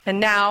And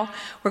now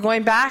we're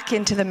going back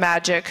into the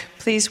magic.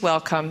 Please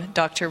welcome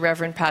Dr.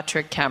 Reverend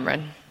Patrick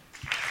Cameron.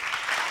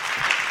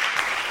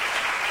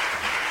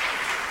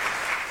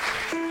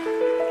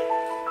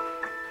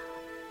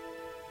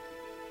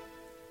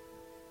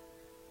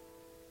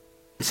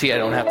 See, I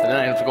don't have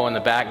to go in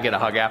the back and get a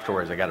hug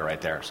afterwards. I got it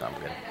right there, so I'm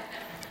good.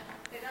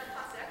 It does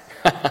cost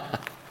extra.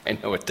 I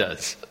know it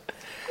does.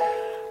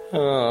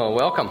 Oh,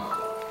 welcome.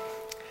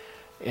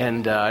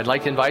 And I'd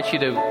like to invite you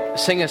to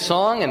sing a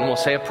song, and we'll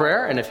say a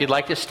prayer. And if you'd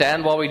like to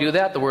stand while we do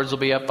that, the words will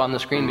be up on the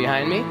screen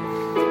behind me.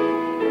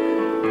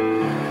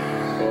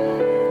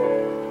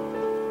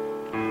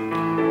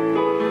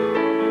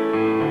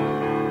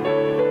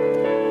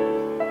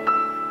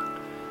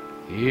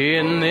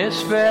 In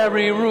this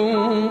very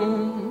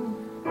room,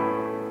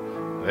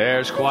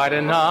 there's quite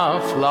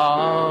enough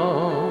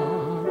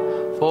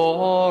love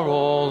for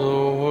all the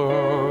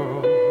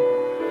world.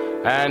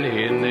 And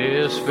in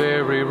this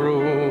very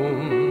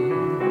room,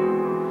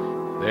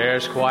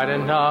 there's quite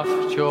enough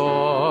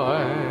joy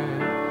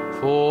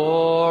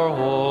for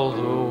all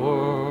the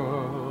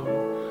world.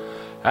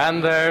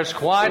 And there's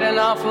quite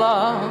enough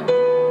love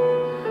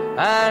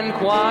and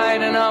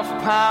quite enough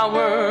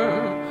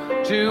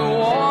power to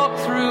walk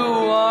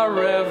through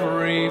our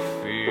every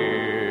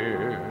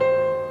fear.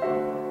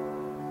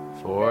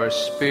 For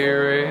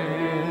Spirit,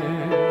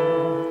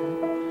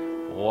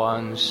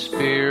 one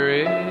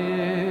Spirit,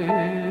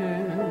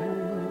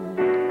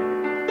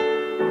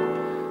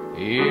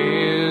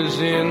 is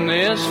in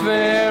this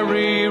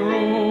very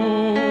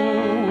room,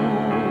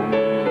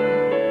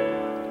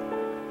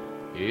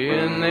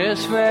 in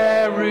this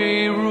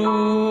very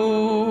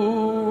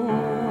room,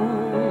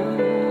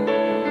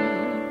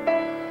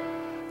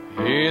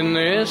 in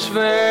this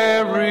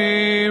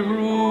very room.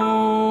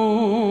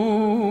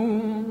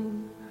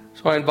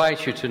 So I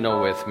invite you to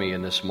know with me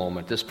in this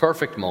moment, this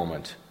perfect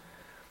moment.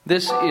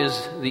 This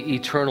is the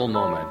eternal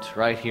moment,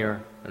 right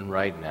here and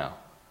right now.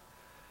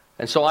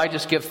 And so I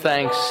just give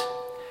thanks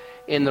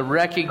in the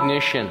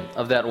recognition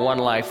of that one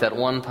life, that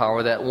one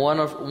power, that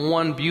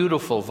one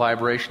beautiful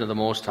vibration of the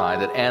Most High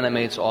that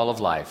animates all of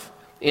life,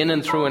 in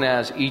and through and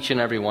as each and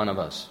every one of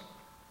us.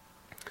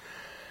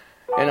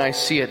 And I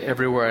see it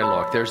everywhere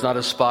I look. There's not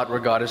a spot where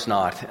God is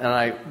not. And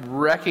I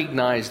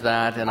recognize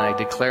that, and I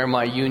declare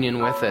my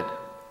union with it.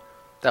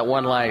 That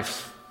one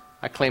life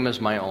I claim as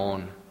my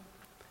own.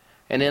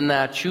 And in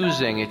that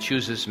choosing, it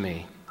chooses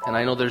me. And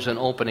I know there's an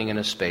opening in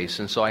a space.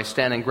 And so I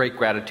stand in great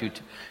gratitude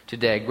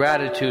today.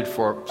 Gratitude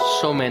for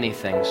so many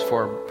things.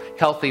 For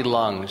healthy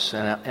lungs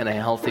and a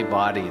healthy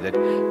body that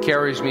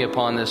carries me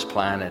upon this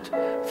planet.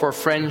 For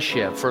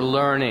friendship, for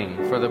learning,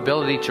 for the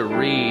ability to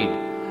read.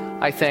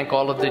 I thank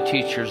all of the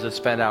teachers that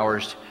spent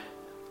hours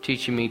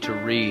teaching me to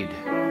read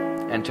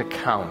and to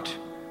count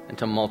and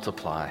to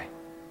multiply.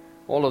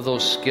 All of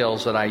those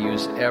skills that I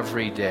use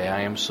every day.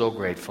 I am so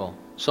grateful.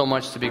 So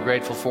much to be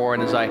grateful for.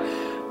 And as I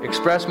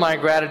express my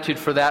gratitude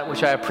for that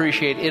which I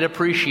appreciate, it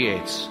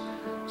appreciates.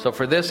 So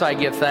for this I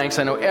give thanks.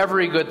 I know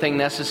every good thing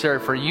necessary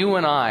for you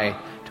and I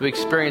to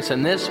experience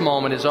in this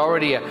moment is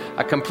already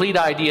a complete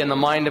idea in the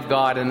mind of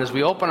God. And as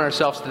we open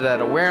ourselves to that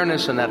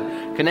awareness and that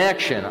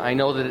connection, I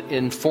know that it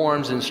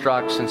informs,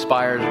 instructs,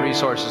 inspires,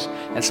 resources,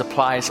 and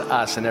supplies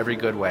us in every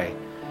good way.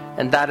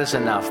 And that is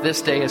enough.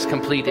 This day is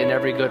complete in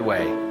every good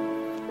way.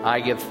 I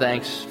give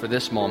thanks for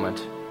this moment,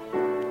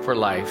 for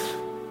life,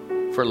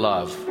 for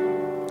love,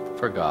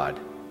 for God.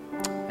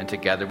 And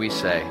together we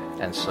say,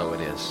 and so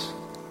it is.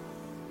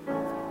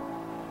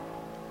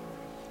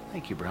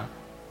 Thank you, bro.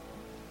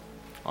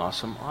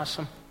 Awesome,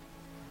 awesome.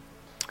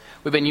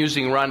 We've been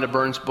using Rhonda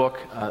Byrne's book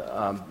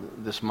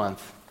this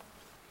month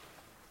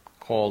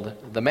called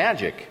The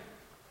Magic.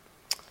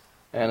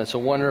 And it's a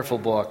wonderful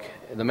book.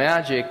 The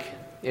Magic,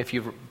 if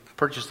you've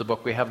purchased the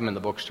book, we have them in the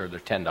bookstore. They're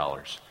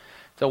 $10.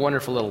 It's a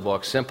wonderful little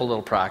book, simple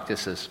little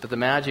practices. But the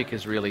magic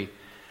is really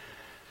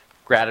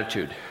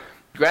gratitude.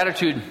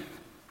 Gratitude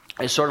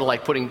is sort of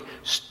like putting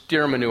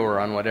steer manure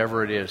on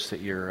whatever it is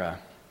that you're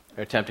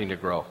attempting to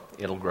grow.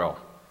 It'll grow,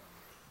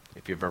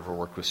 if you've ever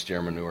worked with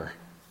steer manure.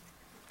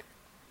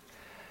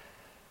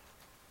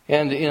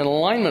 And in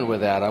alignment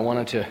with that, I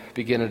wanted to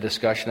begin a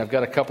discussion. I've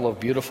got a couple of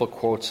beautiful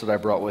quotes that I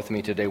brought with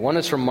me today. One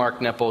is from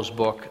Mark Nepo's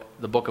book,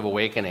 The Book of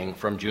Awakening,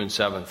 from June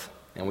 7th.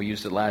 And we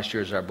used it last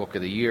year as our book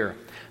of the year.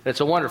 It's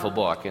a wonderful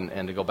book,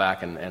 and to go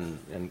back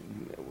and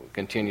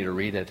continue to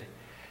read it.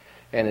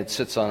 And it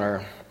sits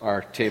on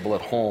our table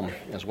at home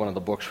as one of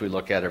the books we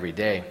look at every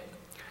day.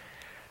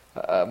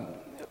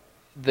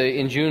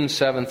 In June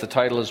 7th, the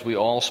title is We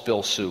All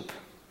Spill Soup.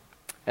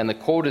 And the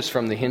quote is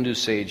from the Hindu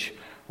sage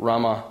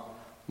Rama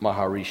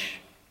Maharishi.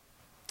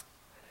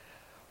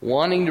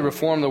 Wanting to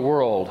reform the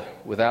world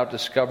without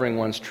discovering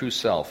one's true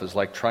self is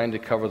like trying to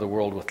cover the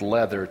world with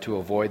leather to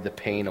avoid the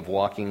pain of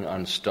walking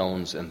on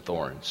stones and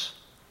thorns.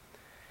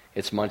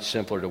 It's much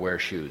simpler to wear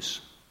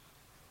shoes.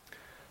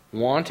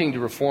 Wanting to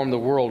reform the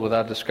world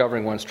without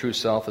discovering one's true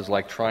self is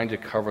like trying to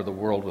cover the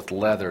world with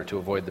leather to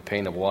avoid the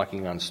pain of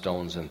walking on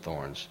stones and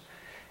thorns.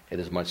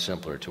 It is much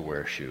simpler to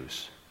wear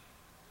shoes.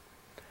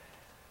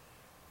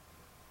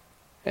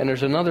 And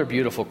there's another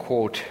beautiful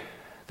quote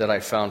that I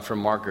found from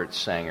Margaret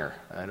Sanger.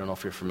 I don't know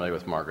if you're familiar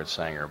with Margaret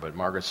Sanger, but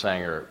Margaret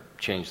Sanger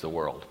changed the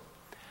world.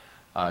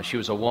 She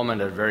was a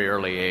woman at a very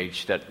early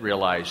age that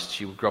realized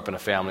she grew up in a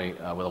family with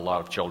a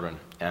lot of children,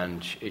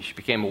 and she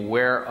became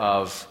aware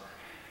of,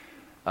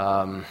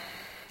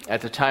 at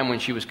the time when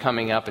she was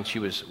coming up and she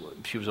was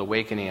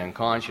awakening in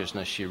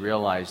consciousness, she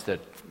realized that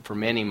for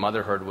many,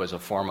 motherhood was a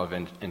form of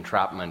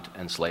entrapment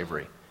and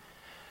slavery.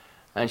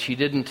 And she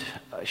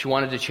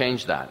wanted to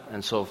change that.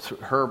 And so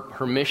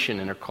her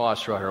mission and her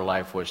cause throughout her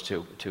life was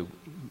to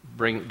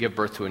give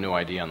birth to a new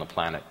idea on the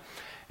planet.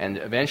 And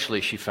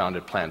eventually she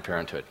founded Planned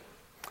Parenthood.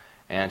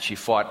 And she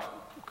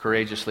fought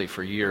courageously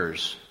for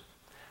years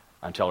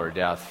until her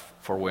death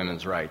for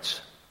women's rights.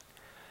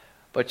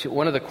 But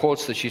one of the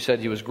quotes that she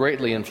said she was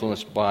greatly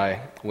influenced by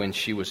when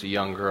she was a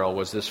young girl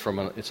was this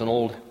it's an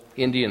old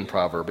Indian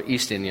proverb,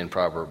 East Indian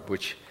proverb,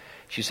 which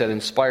she said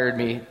inspired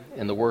me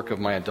in the work of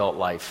my adult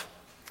life.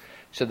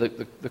 She said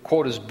the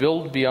quote is,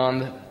 build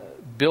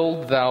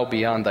thou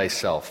beyond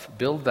thyself,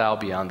 build thou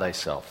beyond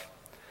thyself.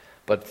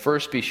 But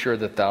first be sure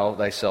that thou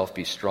thyself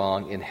be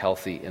strong and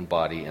healthy in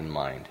body and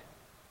mind.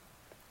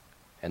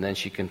 And then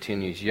she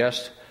continues,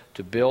 yes,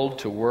 to build,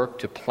 to work,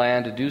 to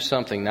plan, to do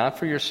something, not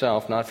for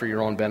yourself, not for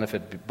your own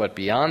benefit, but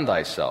beyond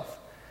thyself.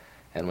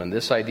 And when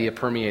this idea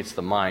permeates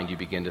the mind, you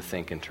begin to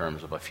think in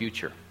terms of a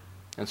future.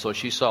 And so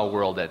she saw a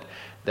world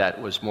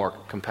that was more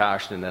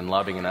compassionate and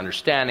loving and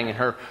understanding. And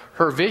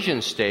her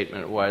vision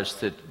statement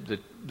was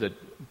that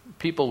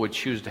people would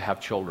choose to have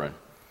children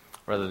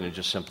rather than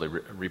just simply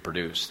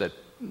reproduce, that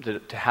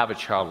to have a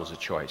child was a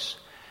choice,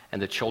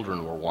 and that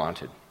children were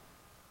wanted.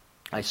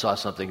 I saw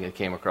something that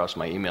came across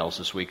my emails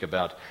this week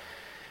about,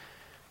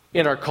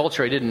 in our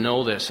culture, I didn't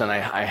know this, and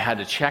I had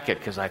to check it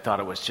because I thought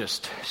it was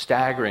just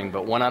staggering,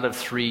 but 1 out of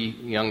 3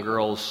 young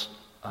girls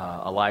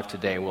alive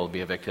today will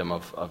be a victim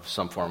of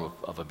some form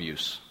of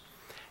abuse,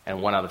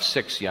 and 1 out of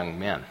 6 young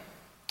men.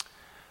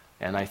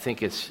 And I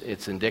think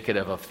it's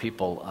indicative of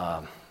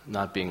people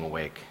not being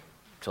awake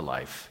to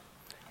life.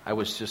 I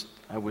was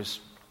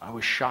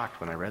shocked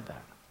when I read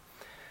that.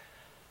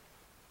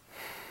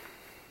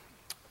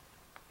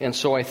 And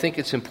so I think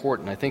it's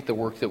important. I think the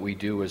work that we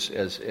do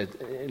is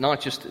not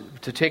just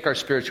to take our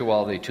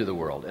spirituality to the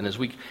world. And as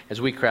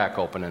we crack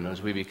open and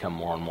as we become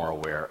more and more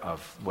aware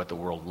of what the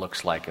world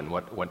looks like and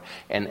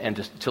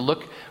to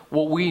look,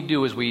 what we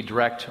do is we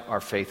direct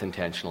our faith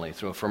intentionally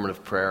through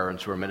affirmative prayer and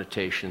through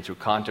meditation, through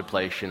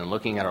contemplation and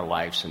looking at our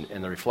lives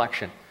and the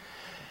reflection.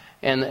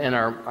 And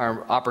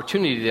our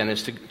opportunity then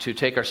is to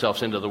take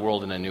ourselves into the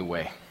world in a new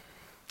way,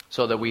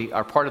 so that we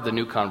are part of the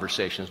new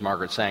conversation, as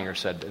Margaret Sanger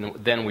said, and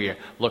then we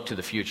look to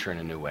the future in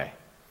a new way.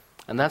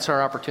 And that's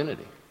our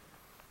opportunity.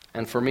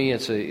 And for me,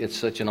 it's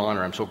such an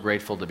honor. I'm so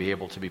grateful to be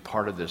able to be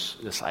part of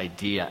this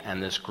idea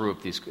and this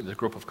group, the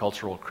group of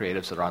cultural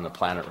creatives that are on the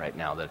planet right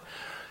now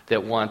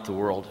that want the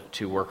world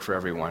to work for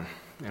everyone.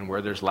 And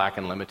where there's lack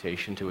and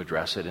limitation, to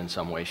address it in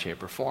some way,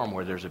 shape, or form.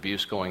 Where there's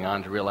abuse going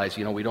on, to realize,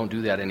 we don't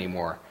do that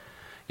anymore.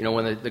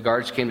 When the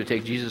guards came to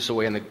take Jesus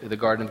away in the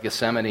Garden of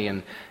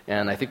Gethsemane,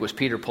 and I think it was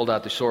Peter pulled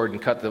out the sword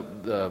and cut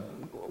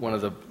one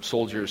of the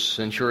soldiers'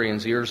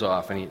 centurion's ears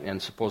off,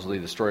 and supposedly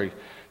the story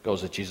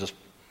goes that Jesus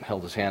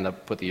held his hand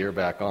up, put the ear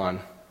back on,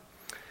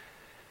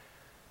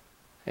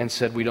 and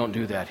said, we don't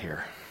do that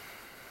here.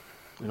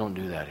 We don't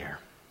do that here.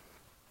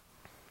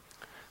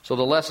 So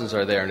the lessons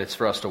are there, and it's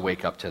for us to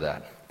wake up to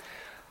that.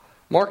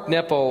 Mark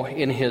Nepo,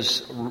 in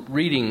his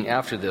reading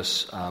after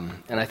this,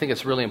 and I think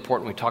it's really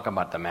important we talk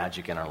about the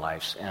magic in our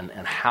lives and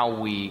how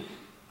we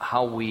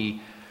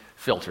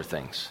filter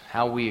things,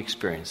 how we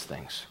experience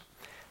things.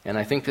 And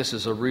I think this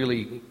is a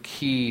really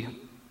key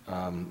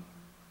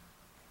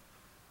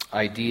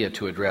idea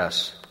to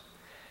address.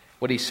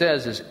 What he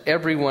says is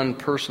everyone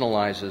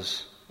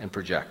personalizes and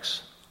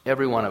projects.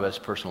 Every one of us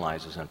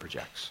personalizes and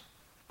projects.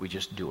 We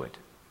just do it.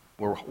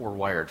 We're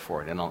wired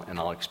for it, and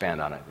I'll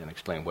expand on it and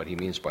explain what he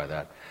means by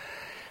that.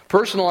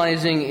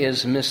 Personalizing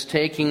is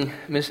mistaking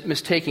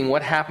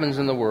what happens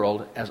in the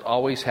world as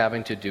always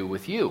having to do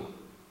with you.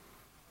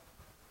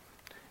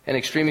 An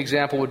extreme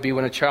example would be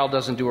when a child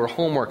doesn't do her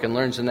homework and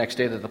learns the next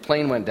day that the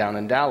plane went down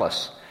in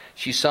Dallas.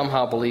 She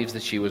somehow believes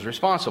that she was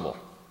responsible.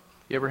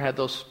 You ever had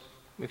those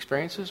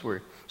experiences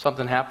where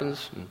something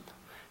happens and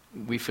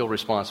we feel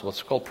responsible?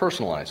 It's called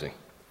personalizing.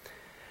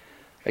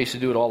 I used to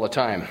do it all the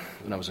time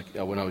when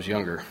I was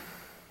younger.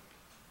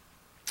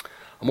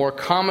 A more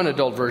common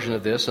adult version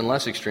of this, and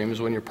less extreme,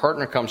 is when your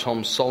partner comes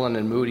home sullen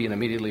and moody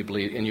and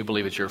you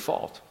believe it's your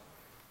fault.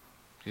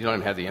 You don't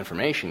even have the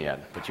information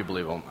yet, but you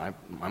believe, I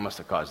must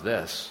have caused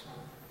this.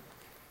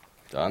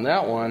 Done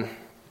that one.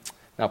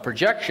 Now,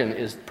 projecting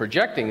is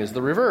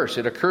the reverse.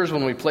 It occurs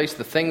when we place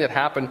the thing that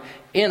happened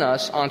in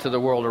us onto the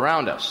world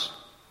around us.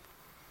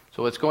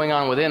 So what's going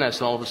on within us,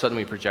 and all of a sudden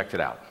we project it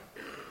out.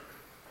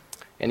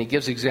 And he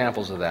gives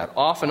examples of that.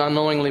 Often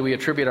unknowingly we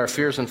attribute our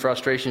fears and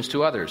frustrations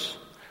to others.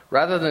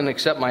 Rather than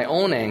accept my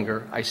own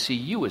anger, I see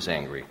you as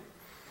angry.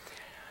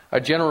 A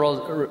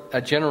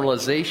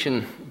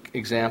generalization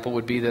example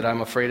would be that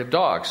I'm afraid of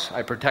dogs.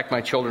 I protect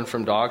my children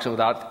from dogs, and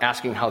without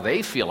asking how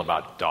they feel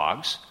about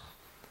dogs,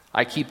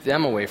 I keep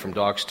them away from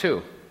dogs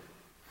too.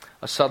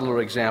 A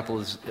subtler example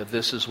of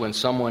this is when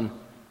someone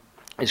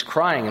is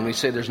crying and we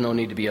say there's no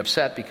need to be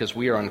upset because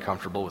we are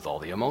uncomfortable with all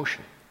the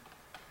emotion.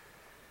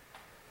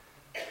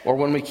 Or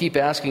when we keep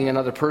asking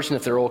another person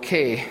if they're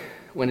okay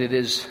when it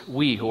is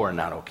we who are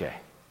not okay.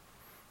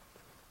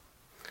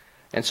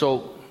 And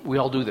so we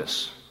all do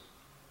this.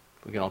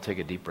 We can all take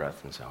a deep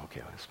breath and say,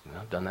 okay,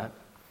 I've done that.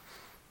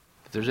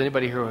 If there's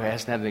anybody here who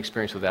hasn't had an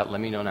experience with that,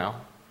 let me know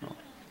now.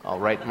 I'll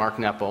write Mark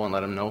Nepo and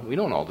let him know. We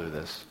don't all do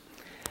this.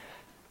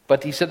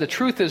 But he said the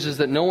truth is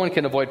that no one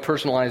can avoid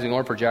personalizing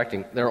or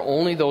projecting. There are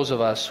only those of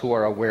us who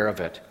are aware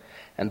of it,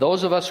 and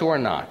those of us who are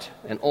not,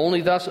 and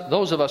only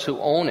those of us who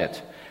own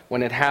it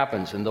when it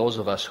happens, and those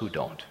of us who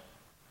don't.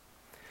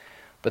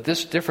 But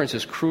this difference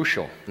is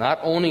crucial.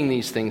 Not owning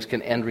these things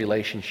can end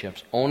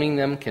relationships. Owning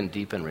them can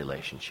deepen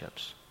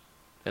relationships.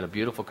 I had a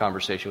beautiful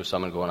conversation with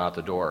someone going out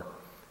the door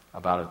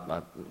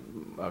about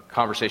a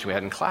conversation we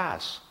had in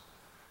class.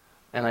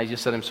 And I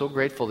just said, I'm so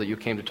grateful that you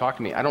came to talk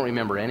to me. I don't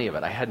remember any of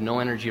it. I had no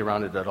energy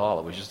around it at all.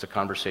 It was just a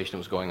conversation that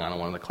was going on in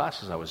one of the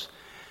classes I was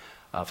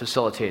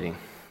facilitating.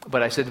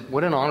 But I said,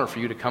 what an honor for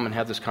you to come and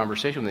have this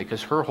conversation with me,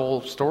 because her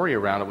whole story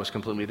around it was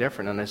completely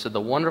different. And I said,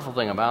 the wonderful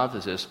thing about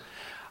this is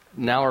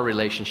now our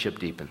relationship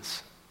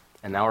deepens.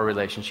 And now our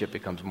relationship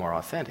becomes more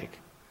authentic.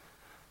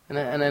 And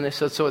then I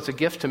said, so it's a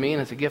gift to me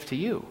and it's a gift to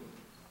you.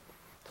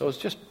 So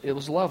it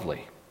was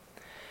lovely.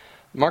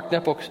 Mark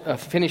Nepo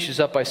finishes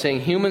up by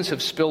saying, humans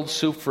have spilled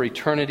soup for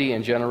eternity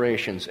and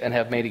generations and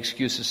have made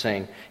excuses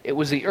saying, it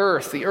was the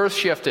earth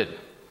shifted.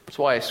 That's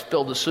why I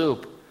spilled the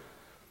soup.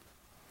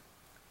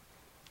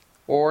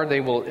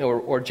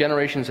 Or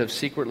generations have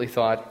secretly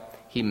thought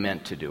he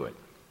meant to do it.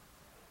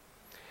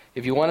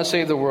 If you want to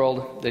save the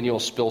world, then you'll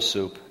spill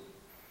soup.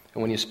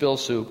 And when you spill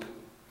soup,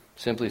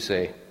 simply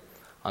say,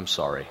 I'm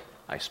sorry,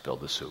 I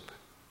spilled the soup.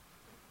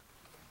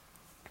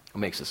 It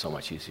makes it so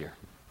much easier.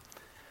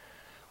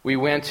 We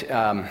went,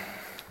 and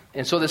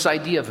so this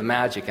idea of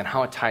magic and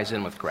how it ties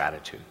in with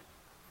gratitude.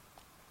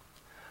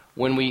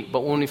 When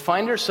we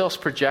find ourselves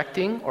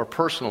projecting or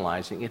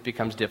personalizing, it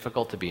becomes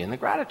difficult to be in the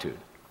gratitude.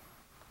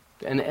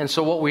 And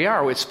so what we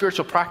are with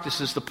spiritual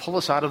practices to pull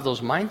us out of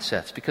those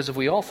mindsets, because if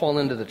we all fall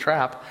into the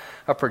trap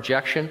of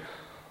projection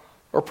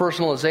or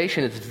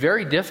personalization, it's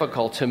very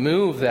difficult to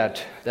move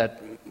that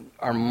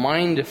our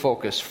mind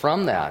focus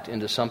from that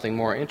into something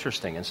more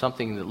interesting and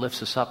something that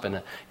lifts us up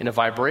in a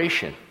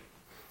vibration.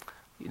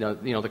 You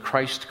know, the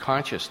Christ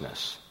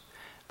consciousness.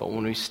 But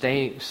when we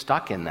stay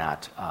stuck in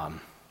that,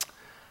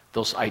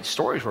 those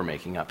stories we're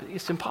making up,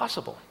 it's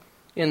impossible.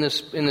 In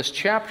this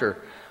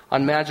chapter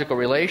on magical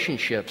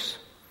relationships,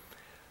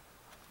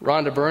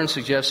 Rhonda Byrne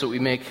suggests that we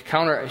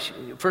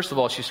first of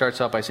all, she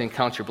starts out by saying,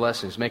 count your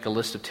blessings. Make a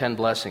list of 10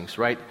 blessings.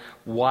 Write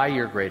why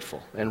you're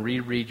grateful. And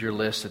reread your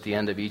list at the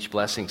end of each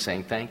blessing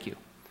saying thank you.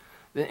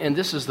 And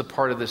this is the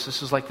part of this.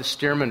 This is like the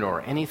steer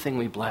manure. Anything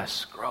we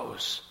bless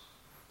grows.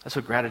 That's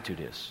what gratitude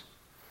is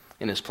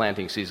in this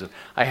planting season.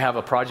 I have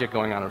a project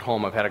going on at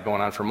home. I've had it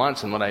going on for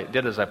months. And what I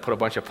did is I put a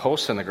bunch of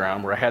posts in the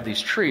ground where I had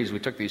these trees. We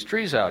took these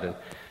trees out.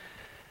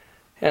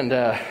 And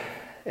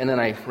then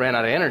I ran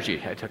out of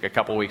energy. I took a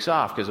couple weeks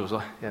off because it was.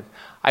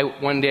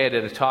 One day I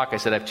did a talk. I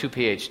said I have 2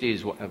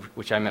 PhDs,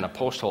 which I'm in a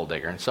post hole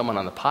digger. And someone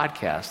on the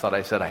podcast thought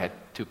I said I had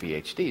 2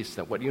 PhDs.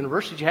 Said, what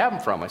university did you have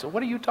them from? I said,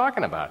 what are you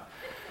talking about?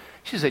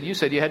 She said, you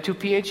said you had 2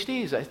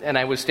 PhDs. And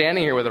I was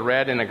standing here with a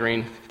red and a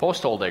green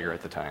post hole digger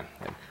at the time.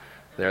 And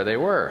there they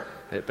were.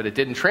 But it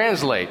didn't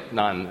translate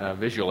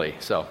non-visually,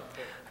 so I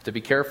have to be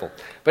careful.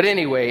 But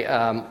anyway,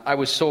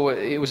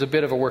 it was a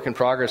bit of a work in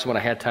progress. When I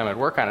had time, I'd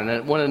work on it.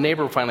 And when a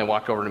neighbor finally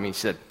walked over to me and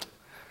said,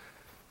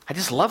 I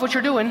just love what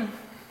you're doing.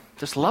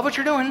 Just love what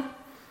you're doing.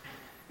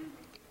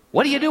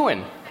 What are you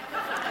doing?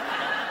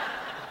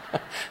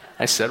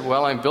 I said,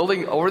 well, I'm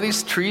building over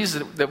these trees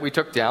that we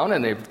took down,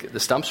 and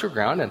the stumps were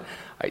ground, and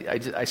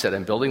I said,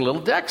 I'm building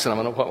little decks, and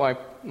I'm going to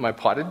put my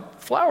potted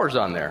flowers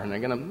on there, and they're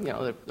going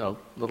to,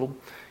 little.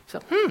 He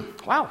said,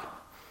 wow,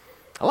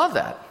 I love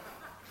that.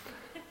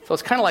 So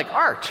it's kind of like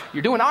art.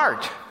 You're doing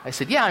art. I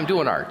said, yeah, I'm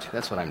doing art.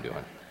 That's what I'm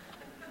doing.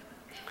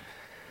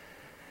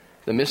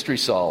 The mystery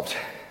solved.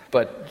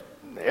 But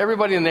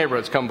everybody in the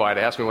neighborhood's come by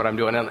to ask me what I'm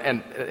doing.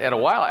 And after a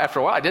while,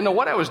 I didn't know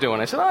what I was doing.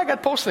 I said, I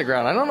got posts in the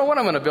ground. I don't know what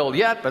I'm going to build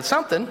yet, but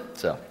something.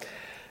 So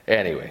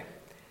anyway,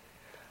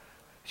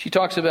 she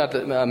talks about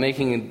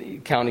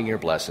counting your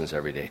blessings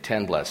every day,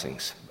 10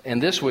 blessings. And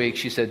this week,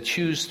 she said,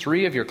 choose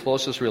 3 of your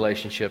closest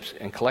relationships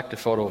and collect a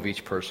photo of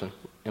each person.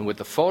 And with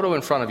the photo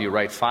in front of you,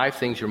 write 5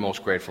 things you're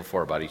most grateful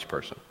for about each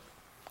person.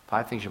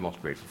 5 things you're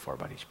most grateful for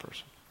about each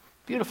person.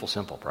 Beautiful,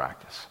 simple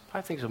practice.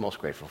 5 things you're most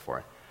grateful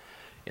for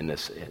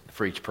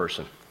for each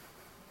person.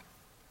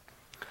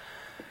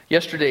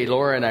 Yesterday,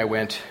 Laura and I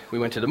went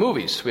to the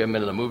movies. We haven't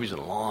been to the movies in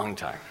a long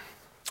time.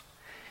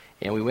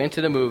 And we went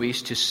to the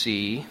movies to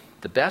see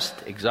the best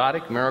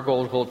exotic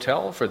marigold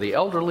hotel for the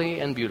elderly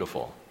and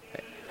beautiful.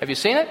 Have you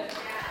seen it?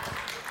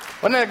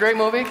 Wasn't that a great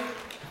movie?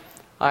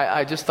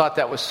 I just thought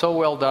that was so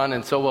well done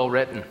and so well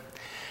written.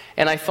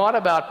 And I thought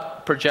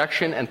about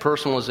projection and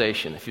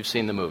personalization, if you've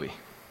seen the movie.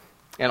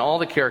 And all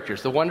the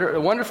characters, the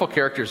wonderful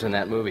characters in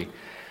that movie.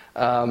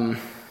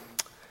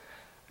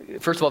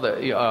 First of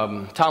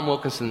all, Tom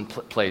Wilkinson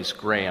plays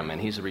Graham,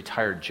 and he's a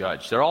retired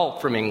judge. They're all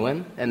from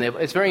England, and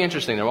it's very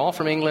interesting. They're all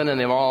from England, and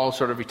they're all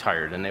sort of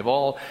retired, and they've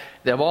all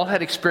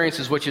had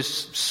experiences, which is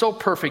so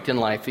perfect in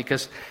life,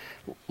 because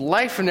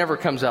life never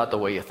comes out the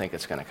way you think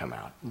it's going to come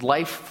out.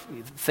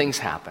 Things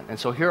happen, and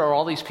so here are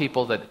all these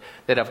people that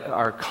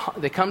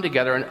they come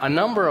together, and a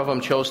number of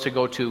them chose to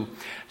go to.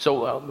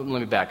 So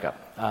let me back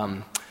up.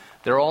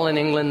 They're all in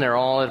England. They're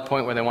all at a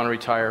point where they want to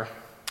retire.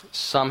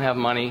 Some have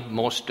money,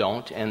 most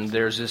don't. And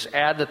there's this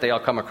ad that they all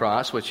come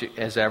across, which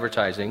is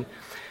advertising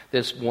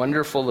this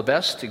wonderful, the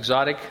best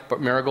exotic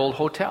marigold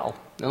hotel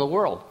in the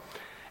world.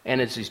 And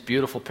it's these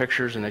beautiful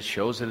pictures, and it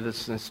shows that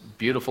it's this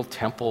beautiful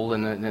temple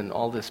and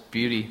all this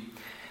beauty.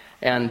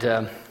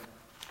 And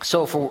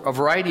so for a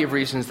variety of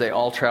reasons, they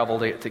all travel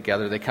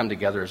together. They come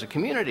together as a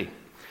community.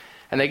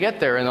 And they get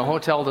there, and the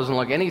hotel doesn't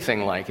look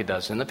anything like it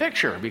does in the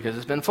picture because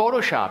it's been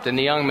photoshopped. And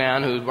the young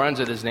man who runs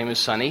it, his name is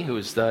Sonny, who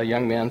is the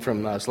young man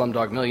from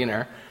Slumdog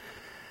Millionaire.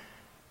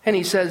 And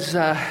he says,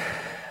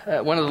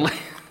 one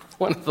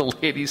of the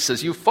ladies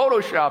says, "You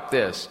photoshopped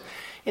this."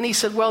 And he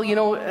said, "Well, you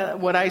know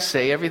what I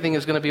say, everything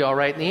is going to be all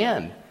right in the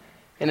end.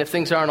 And if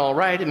things aren't all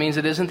right, it means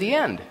it isn't the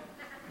end."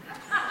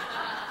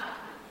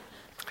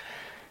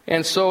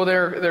 And so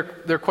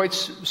they're quite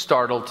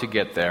startled to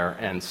get there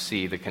and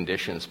see the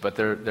conditions, but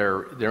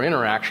their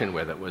interaction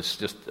with it was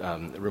just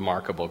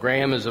remarkable.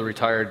 Graham is a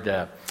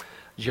retired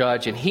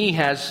judge, and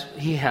his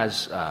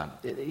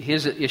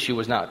issue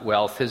was not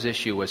wealth. His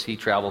issue was he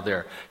traveled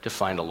there to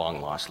find a long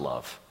lost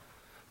love.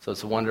 So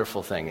it's a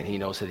wonderful thing, and he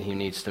knows that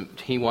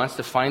he wants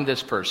to find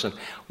this person.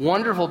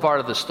 Wonderful part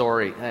of the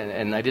story,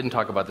 and I didn't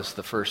talk about this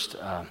the first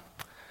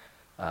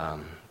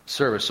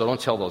service, so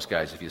don't tell those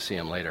guys if you see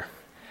them later.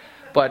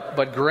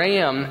 But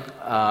Graham,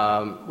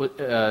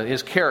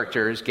 his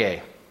character is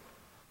gay.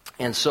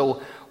 And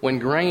so when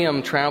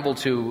Graham traveled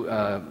he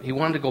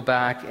wanted to go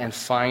back and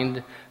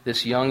find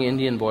this young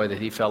Indian boy that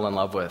he fell in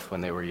love with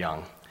when they were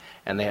young.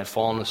 And they had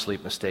fallen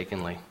asleep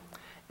mistakenly.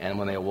 And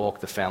when they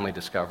awoke, the family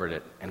discovered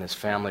it. And his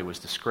family was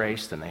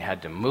disgraced, and they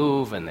had to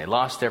move, and they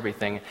lost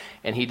everything,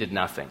 and he did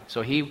nothing.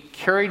 So he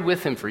carried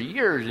with him for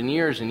years and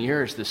years and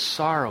years this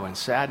sorrow and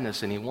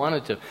sadness, and he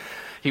wanted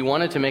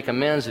to make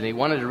amends, and he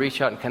wanted to reach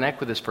out and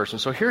connect with this person.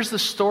 So here's the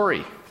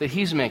story that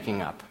he's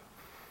making up.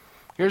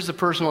 Here's the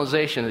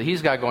personalization that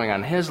he's got going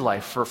on in his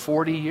life for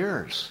 40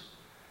 years.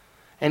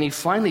 And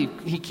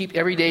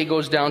every day he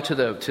goes down to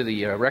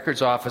the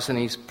records office, and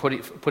he's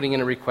putting in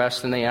a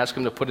request, and they ask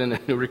him to put in a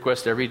new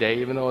request every day,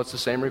 even though it's the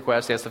same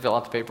request. He has to fill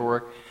out the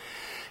paperwork.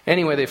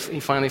 Anyway, he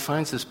finally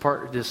finds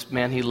this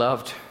man he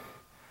loved.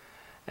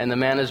 And the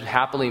man is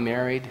happily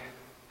married.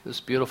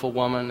 This beautiful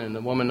woman, and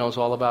the woman knows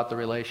all about the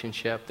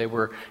relationship. It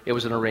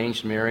was an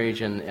arranged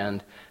marriage,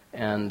 and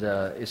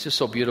it's just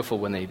so beautiful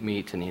when they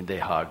meet and they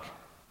hug.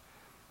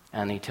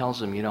 And he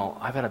tells him,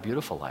 I've had a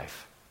beautiful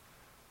life.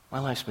 My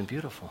life's been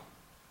beautiful.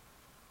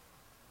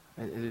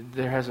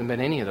 There hasn't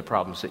been any of the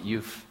problems that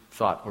you've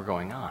thought were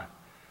going on.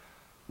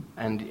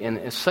 And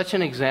it's such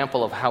an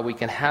example of how we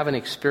can have an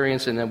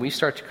experience, and then we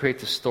start to create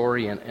the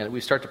story, and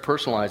we start to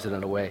personalize it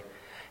in a way,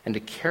 and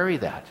to carry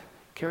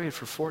it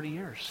for 40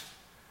 years.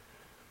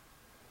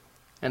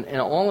 And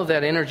all of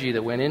that energy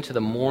that went into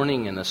the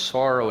mourning and the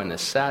sorrow and the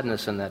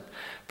sadness and that,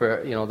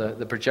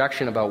 the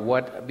projection about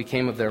what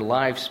became of their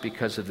lives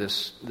because of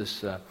this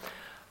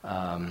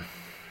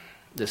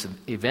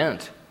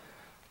event,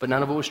 but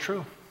none of it was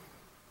true.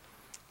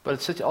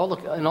 But all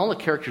the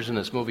characters in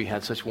this movie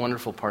had such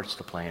wonderful parts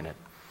to play in it.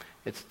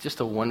 It's just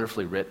a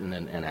wonderfully written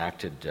and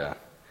acted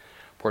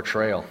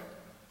portrayal.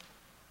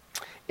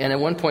 And at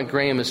one point,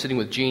 Graham is sitting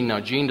with Jean. Now,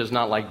 Jean does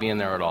not like being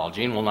there at all.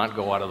 Jean will not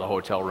go out of the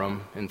hotel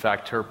room. In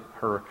fact,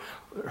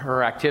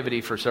 her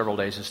activity for several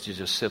days is to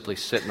just simply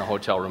sit in the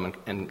hotel room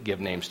and give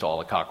names to all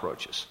the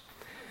cockroaches.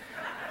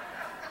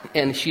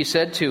 And she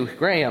said to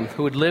Graham,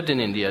 who had lived in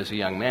India as a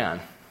young man,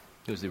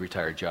 he was the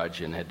retired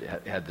judge and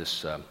had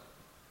this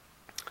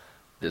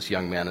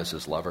young man as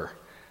his lover.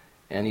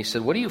 And he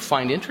said, "What do you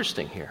find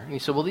interesting here?" And he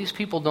said, "Well, these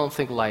people don't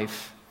think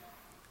life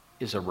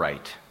is a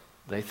right.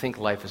 They think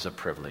life is a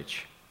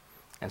privilege.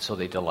 And so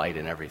they delight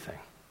in everything."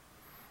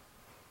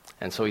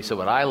 And so he said,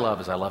 "What I love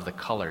is I love the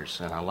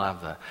colors, and I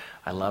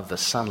love the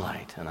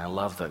sunlight, and I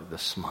love the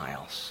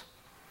smiles."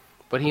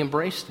 But he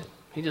embraced it.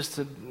 He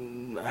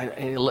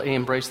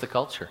embraced the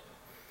culture.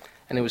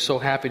 And he was so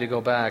happy to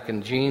go back.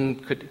 And Jean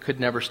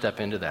could never step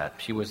into that.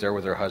 She was there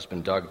with her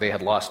husband, Doug. They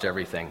had lost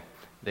everything.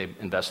 They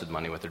invested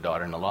money with their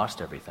daughter, and they lost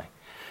everything.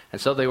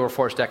 And so they were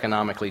forced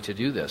economically to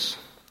do this.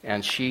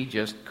 And she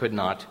just could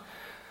not.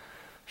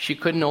 She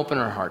couldn't open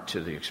her heart to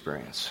the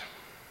experience.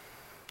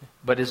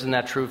 But isn't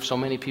that true of so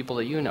many people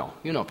that you know?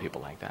 You know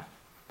people like that.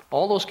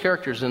 All those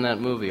characters in that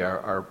movie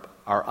are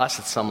us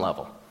at some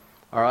level.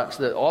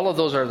 All of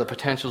those are the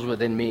potentials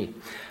within me.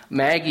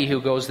 Maggie, who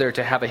goes there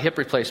to have a hip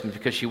replacement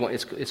because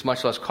it's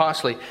much less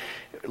costly,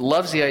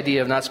 loves the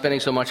idea of not spending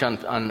so much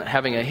on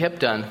having a hip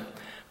done,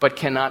 but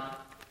cannot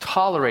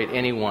tolerate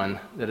anyone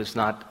that is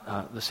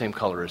not the same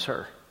color as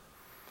her.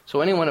 So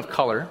anyone of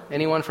color,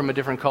 anyone from a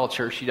different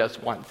culture, she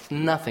just wants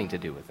nothing to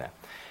do with that.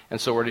 And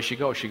so where does she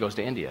go? She goes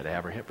to India to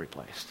have her hip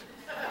replaced.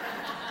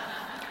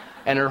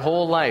 And her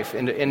whole life,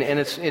 and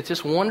it's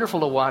just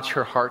wonderful to watch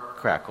her heart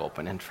crack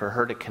open and for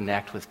her to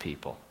connect with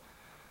people.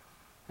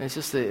 And it's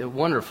just a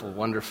wonderful,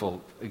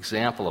 wonderful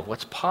example of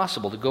what's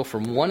possible to go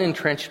from one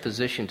entrenched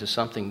position to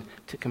something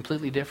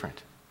completely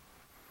different.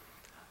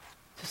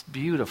 Just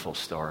beautiful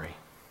story.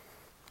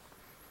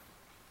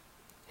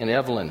 And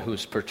Evelyn,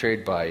 who's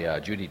portrayed by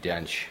Judi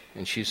Dench,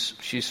 and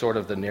she's sort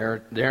of the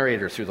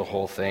narrator through the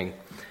whole thing.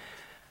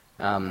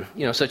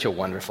 Such a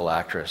wonderful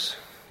actress.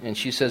 And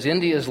she says,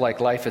 India is like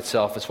life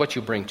itself. It's what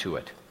you bring to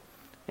it.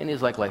 India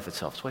is like life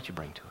itself. It's what you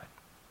bring to it.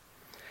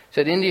 She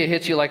said, India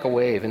hits you like a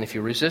wave, and if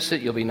you resist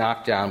it, you'll be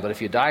knocked down. But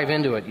if you dive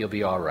into it, you'll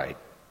be all right.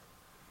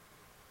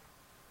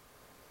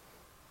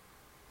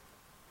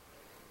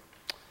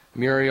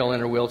 Muriel in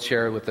her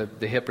wheelchair with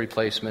the hip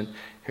replacement,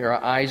 her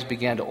eyes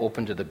began to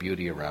open to the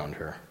beauty around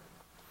her.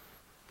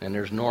 And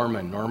there's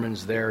Norman.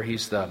 Norman's there.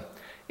 He's the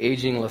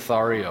aging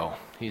Lothario.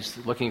 He's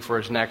looking for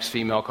his next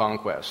female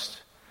conquest.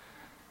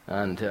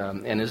 And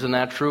isn't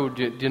that true?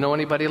 Do you know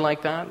anybody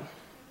like that?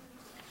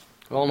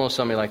 We all know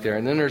somebody like that.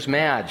 And then there's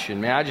Madge.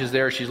 And Madge is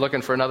there. She's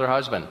looking for another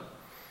husband.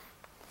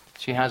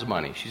 She has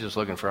money. She's just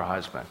looking for a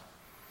husband.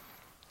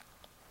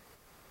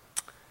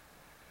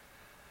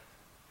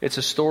 It's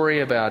a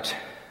story about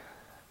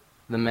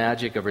the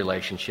magic of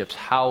relationships.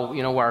 How,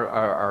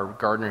 our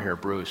gardener here,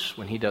 Bruce,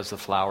 when he does the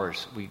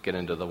flowers, we get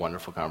into the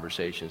wonderful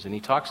conversations. And he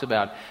talks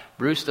about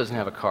Bruce doesn't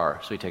have a car,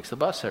 so he takes the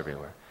bus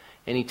everywhere.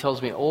 And he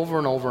tells me over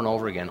and over and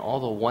over again all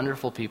the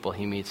wonderful people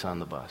he meets on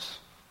the bus.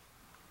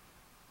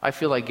 I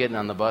feel like getting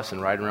on the bus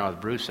and riding around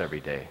with Bruce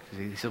every day.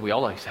 He said, we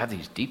always have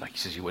these deep, he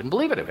says, you wouldn't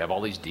believe it, we have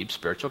all these deep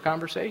spiritual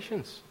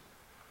conversations.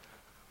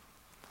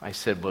 I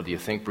said, well, do you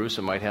think, Bruce,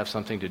 it might have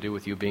something to do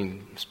with you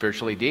being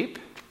spiritually deep?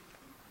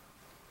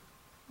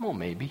 Well,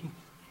 maybe.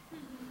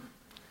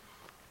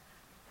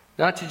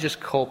 Not to just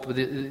cope.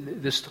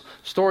 This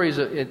story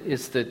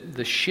is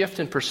the shift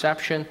in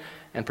perception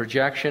and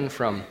projection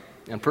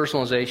and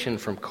personalization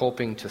from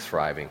coping to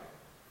thriving.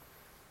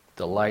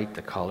 The light,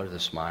 the color, the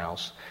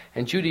smiles.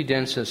 And Judi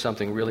Dench says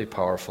something really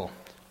powerful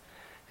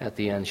at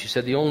the end. She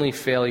said, the only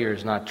failure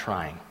is not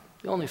trying.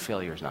 The only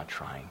failure is not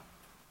trying.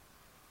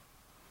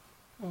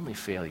 Only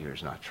failure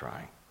is not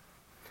trying.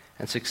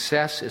 And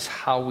success is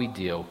how we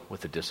deal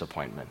with the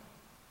disappointment.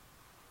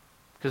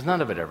 Because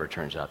none of it ever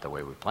turns out the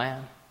way we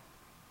plan.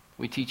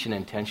 We teach an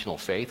intentional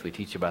faith. We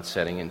teach about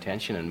setting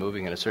intention and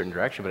moving in a certain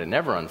direction, but it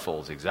never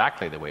unfolds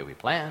exactly the way we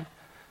plan.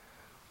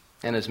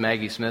 And as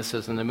Maggie Smith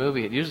says in the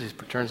movie, it usually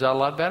turns out a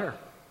lot better.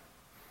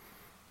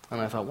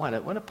 And I thought,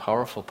 what a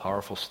powerful,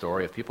 powerful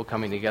story of people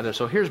coming together.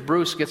 So here's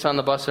Bruce, gets on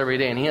the bus every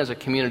day, and he has a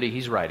community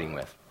he's riding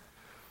with.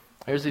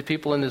 Here's the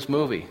people in this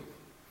movie.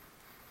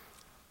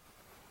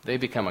 They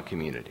become a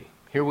community.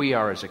 Here we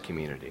are as a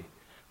community.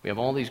 We have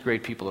all these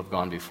great people who have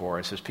gone before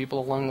us. There's people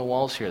along the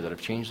walls here that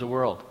have changed the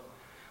world.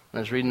 And I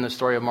was reading the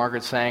story of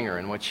Margaret Sanger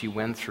and what she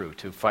went through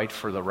to fight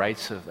for the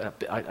rights of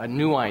a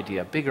new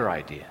idea, a bigger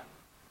idea,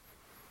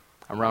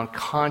 around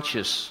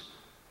conscious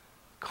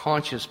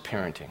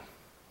parenting,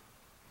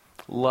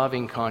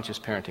 loving conscious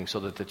parenting, so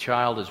that the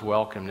child is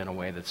welcomed in a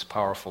way that's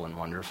powerful and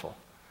wonderful.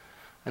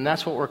 And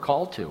that's what we're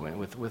called to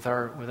with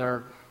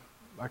our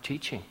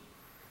teaching.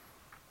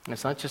 And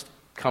it's not just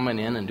coming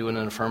in and doing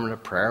an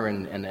affirmative prayer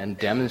and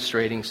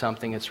demonstrating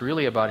something. It's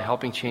really about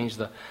helping change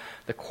the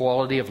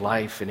quality of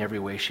life in every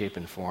way, shape,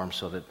 and form,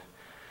 so that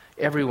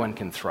everyone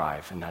can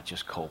thrive and not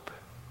just cope.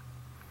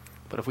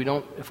 But if we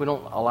don't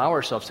allow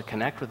ourselves to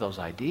connect with those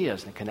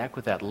ideas and connect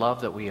with that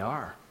love that we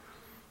are,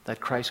 that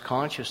Christ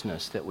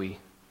consciousness that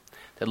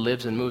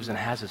lives and moves and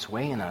has its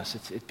way in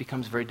us, it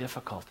becomes very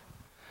difficult.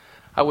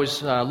 I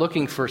was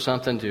looking for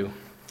something to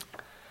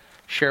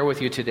share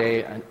with you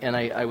today, and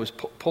I was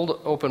pulled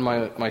open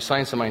my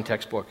Science of Mind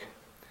textbook.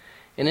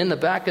 And in the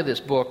back of this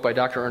book by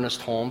Dr.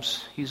 Ernest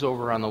Holmes, he's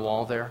over on the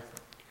wall there.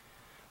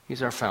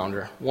 He's our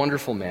founder,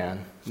 wonderful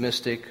man,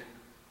 mystic,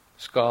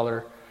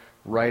 scholar,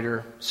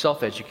 writer,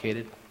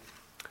 self-educated.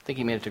 I think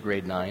he made it to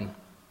grade 9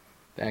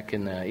 back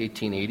in the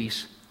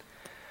 1880s.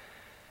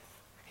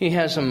 He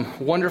has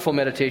some wonderful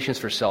meditations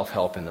for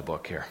self-help in the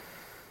book here.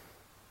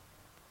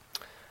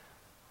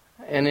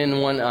 And in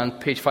one on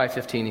page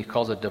 515, he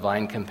calls it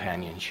divine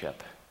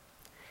companionship.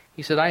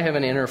 He said, I have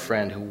an inner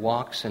friend who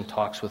walks and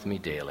talks with me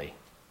daily.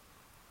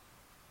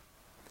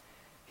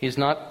 He is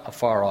not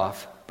afar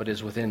off, but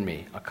is within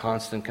me, a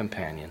constant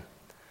companion.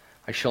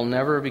 I shall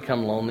never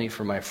become lonely,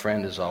 for my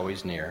friend is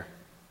always near.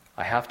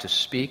 I have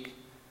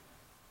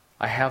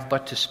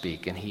but to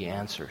speak, and he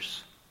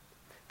answers.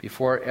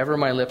 Before ever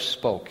my lips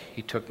spoke,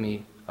 he took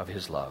me of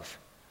his love.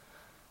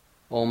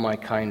 O my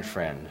kind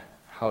friend,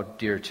 how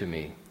dear to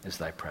me is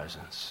thy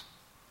presence.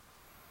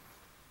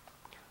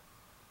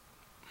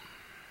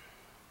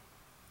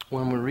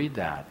 When we read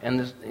that,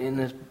 and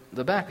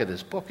the back of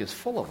this book is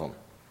full of them.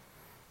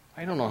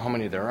 I don't know how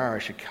many there are. I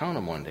should count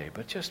them one day,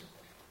 but just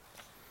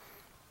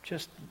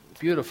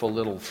beautiful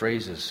little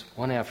phrases,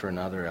 one after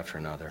another after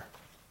another.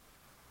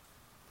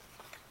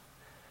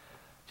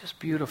 Just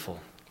beautiful.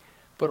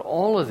 But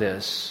all of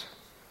this,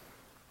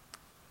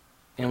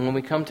 and when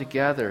we come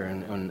together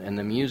and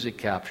the music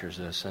captures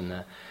us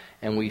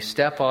and we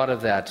step out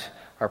of that,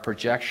 our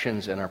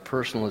projections and our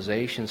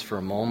personalizations for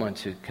a moment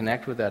to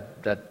connect with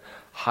that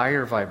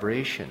higher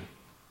vibration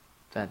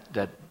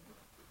that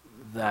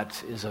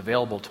is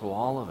available to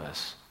all of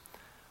us,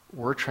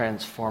 we're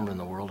transformed and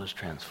the world is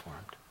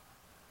transformed.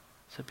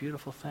 It's a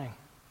beautiful thing.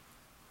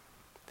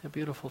 It's a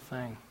beautiful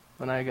thing.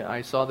 When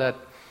I saw that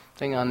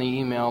thing on the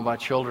email about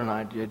children,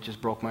 it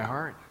just broke my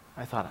heart.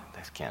 I thought,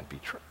 this can't be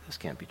true. This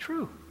can't be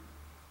true.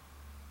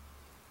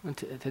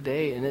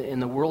 Today, in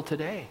the world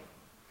today.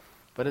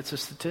 But it's a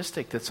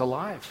statistic that's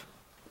alive.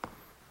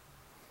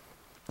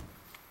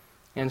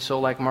 And so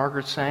like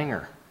Margaret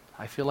Sanger,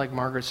 I feel like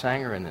Margaret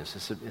Sanger in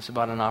this. It's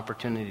about an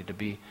opportunity to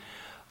be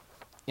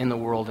in the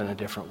world in a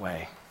different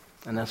way.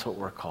 And that's what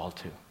we're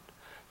called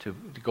to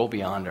go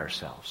beyond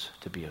ourselves,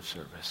 to be of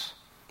service.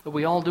 But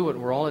we all do it.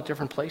 We're all at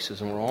different places,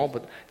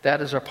 but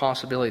that is our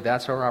possibility.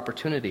 That's our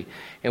opportunity.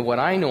 And what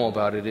I know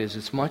about it is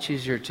it's much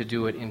easier to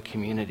do it in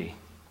community.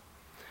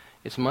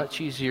 It's much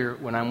easier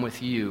when I'm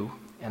with you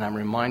and I'm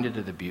reminded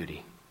of the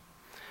beauty.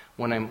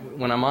 When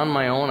I'm on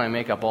my own, I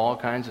make up all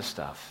kinds of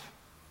stuff.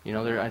 You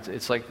know,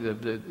 it's like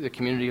the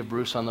community of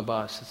Bruce on the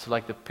Bus. It's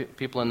like the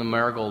people in the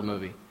Marigold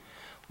movie.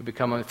 We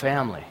become a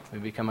family. We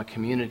become a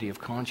community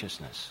of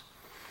consciousness.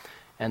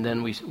 And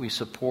then we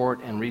support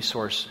and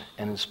resource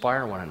and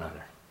inspire one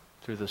another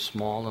through the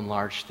small and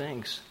large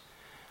things.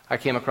 I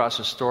came across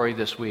a story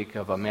this week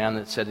of a man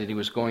that said that he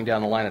was going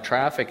down the line of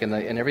traffic and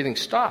everything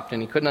stopped,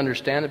 and he couldn't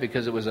understand it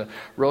because it was a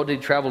road that he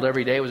traveled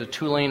every day. It was a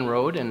 2-lane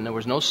road, and there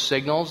was no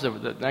signals.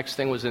 The next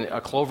thing was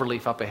a clover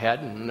leaf up ahead,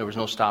 and there was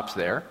no stops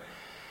there.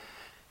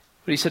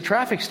 But he said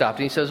traffic stopped,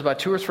 and he says about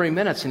 2 or 3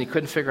 minutes, and he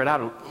couldn't figure it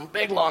out. A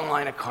big long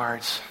line of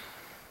cars.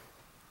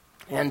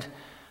 And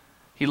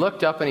he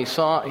looked up and he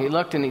saw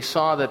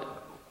that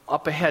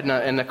up ahead,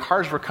 and the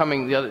cars were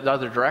coming the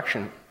other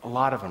direction, a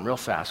lot of them, real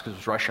fast, because it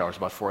was rush hour, it was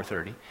about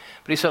 4:30.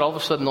 But he said all of a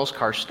sudden those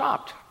cars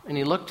stopped. And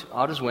he looked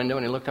out his window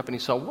and he looked up and he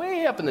saw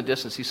way up in the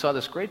distance, he saw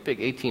this great big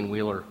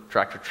 18-wheeler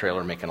tractor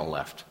trailer making a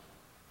left.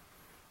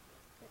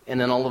 And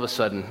then all of a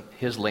sudden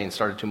his lane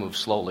started to move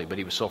slowly, but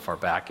he was so far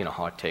back, you know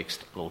how it takes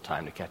a little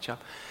time to catch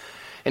up.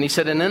 And he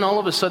said, and then all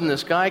of a sudden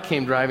this guy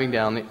came driving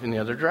down in the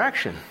other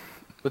direction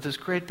with this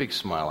great big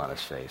smile on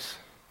his face.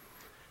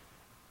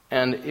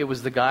 And it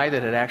was the guy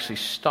that had actually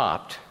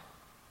stopped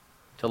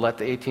to let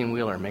the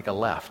 18-wheeler make a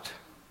left.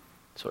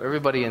 So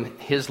everybody in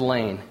his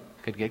lane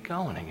could get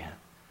going again.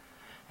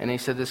 And he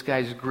said this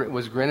guy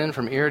was grinning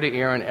from ear to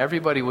ear, and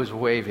everybody was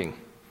waving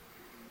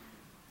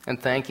and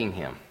thanking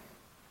him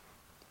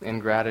in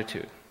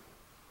gratitude.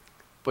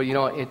 But you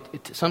know,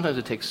 sometimes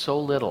it takes so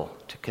little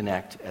to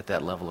connect at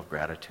that level of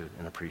gratitude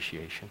and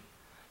appreciation.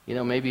 You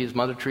know, maybe as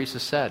Mother Teresa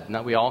said,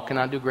 we all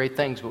cannot do great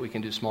things, but we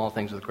can do small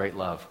things with great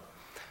love.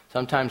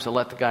 Sometimes to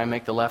let the guy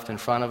make the left in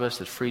front of us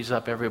that frees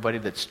up everybody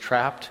that's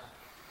trapped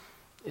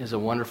is a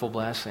wonderful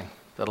blessing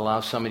that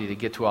allows somebody to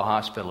get to a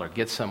hospital or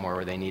get somewhere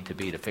where they need to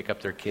be, to pick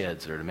up their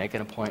kids or to make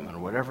an appointment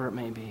or whatever it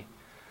may be.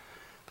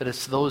 But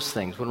it's those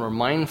things, when we're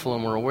mindful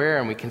and we're aware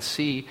and we can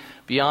see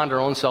beyond our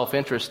own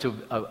self-interest to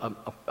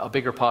a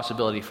bigger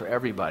possibility for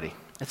everybody.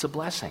 It's a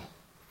blessing.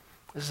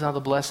 This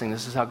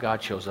is how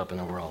God shows up in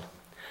the world.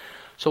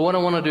 So what I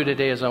want to do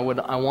today is I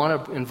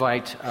want to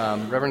invite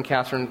Reverend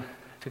Catherine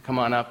to come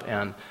on up,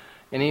 and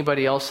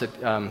anybody else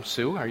that,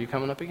 Sue, are you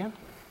coming up again?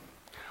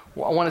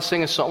 Well, I want to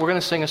sing a song. We're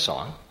going to sing a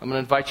song. I'm going to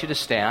invite you to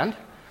stand.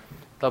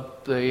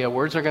 The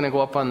words are going to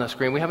go up on the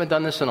screen. We haven't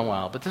done this in a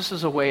while, but this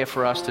is a way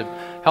for us to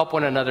help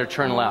one another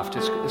turn left.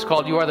 It's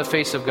called You Are the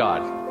Face of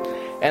God.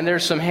 And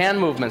there's some hand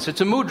movements.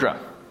 It's a mudra.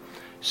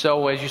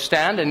 So as you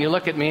stand and you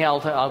look at me,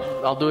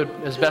 I'll do it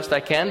as best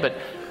I can, but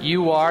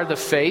you are the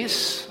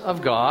face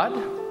of God.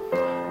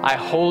 I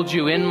hold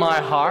you in my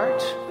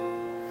heart.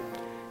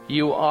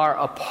 You are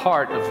a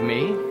part of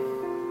me.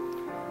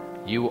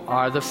 You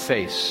are the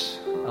face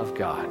of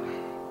God.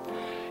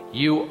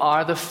 You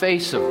are the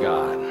face of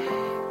God.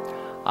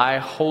 I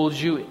hold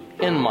you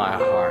in my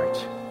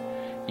heart.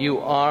 You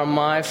are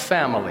my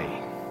family.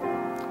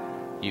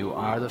 You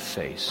are the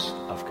face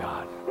of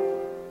God.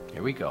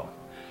 Here we go.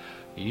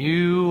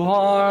 You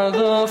are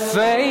the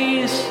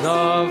face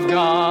of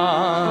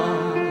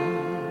God.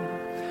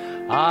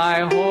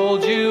 I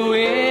hold you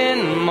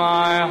in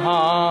my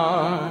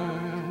heart.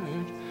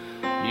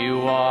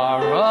 You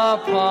are a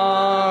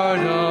part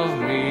of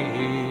me.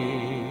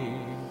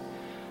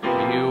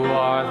 You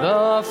are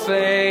the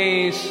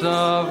face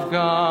of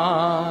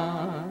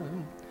God.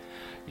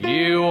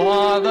 You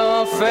are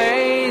the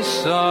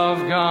face of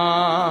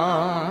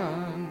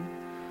God.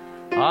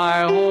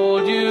 I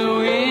hold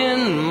you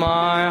in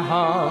my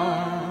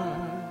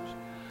heart.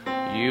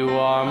 You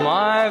are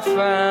my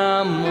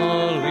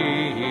family.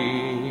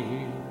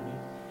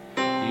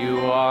 You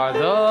are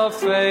the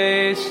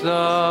face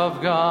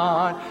of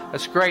God.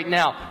 That's great.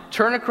 Now,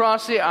 turn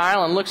across the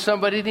aisle and look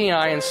somebody in the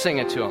eye and sing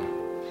it to them.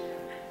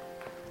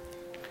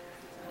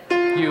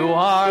 You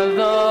are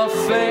the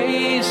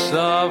face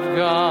of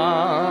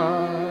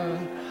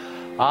God.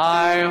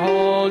 I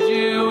hold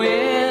you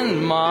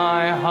in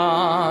my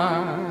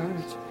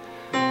heart.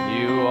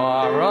 You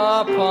are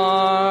a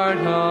part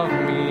of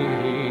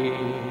me.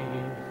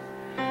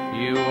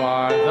 You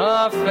are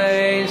the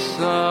face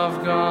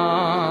of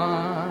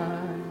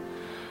God.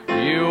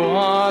 You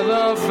are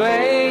the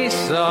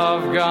face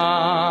of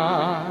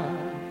God.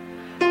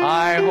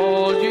 I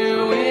hold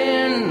you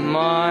in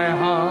my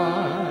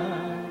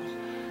heart.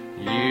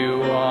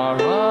 You are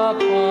a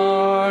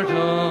part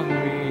of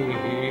me.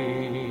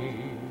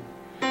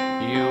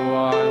 You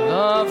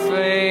are the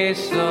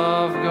face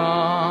of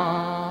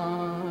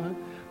God.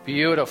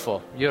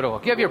 Beautiful, beautiful.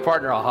 Give your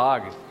partner a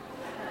hug.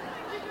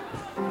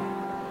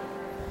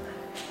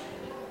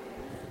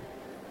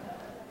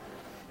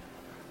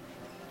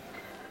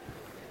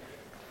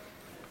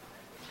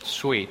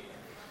 Sweet.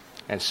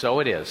 And so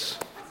it is.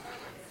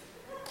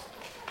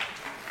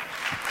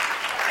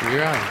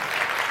 You're on.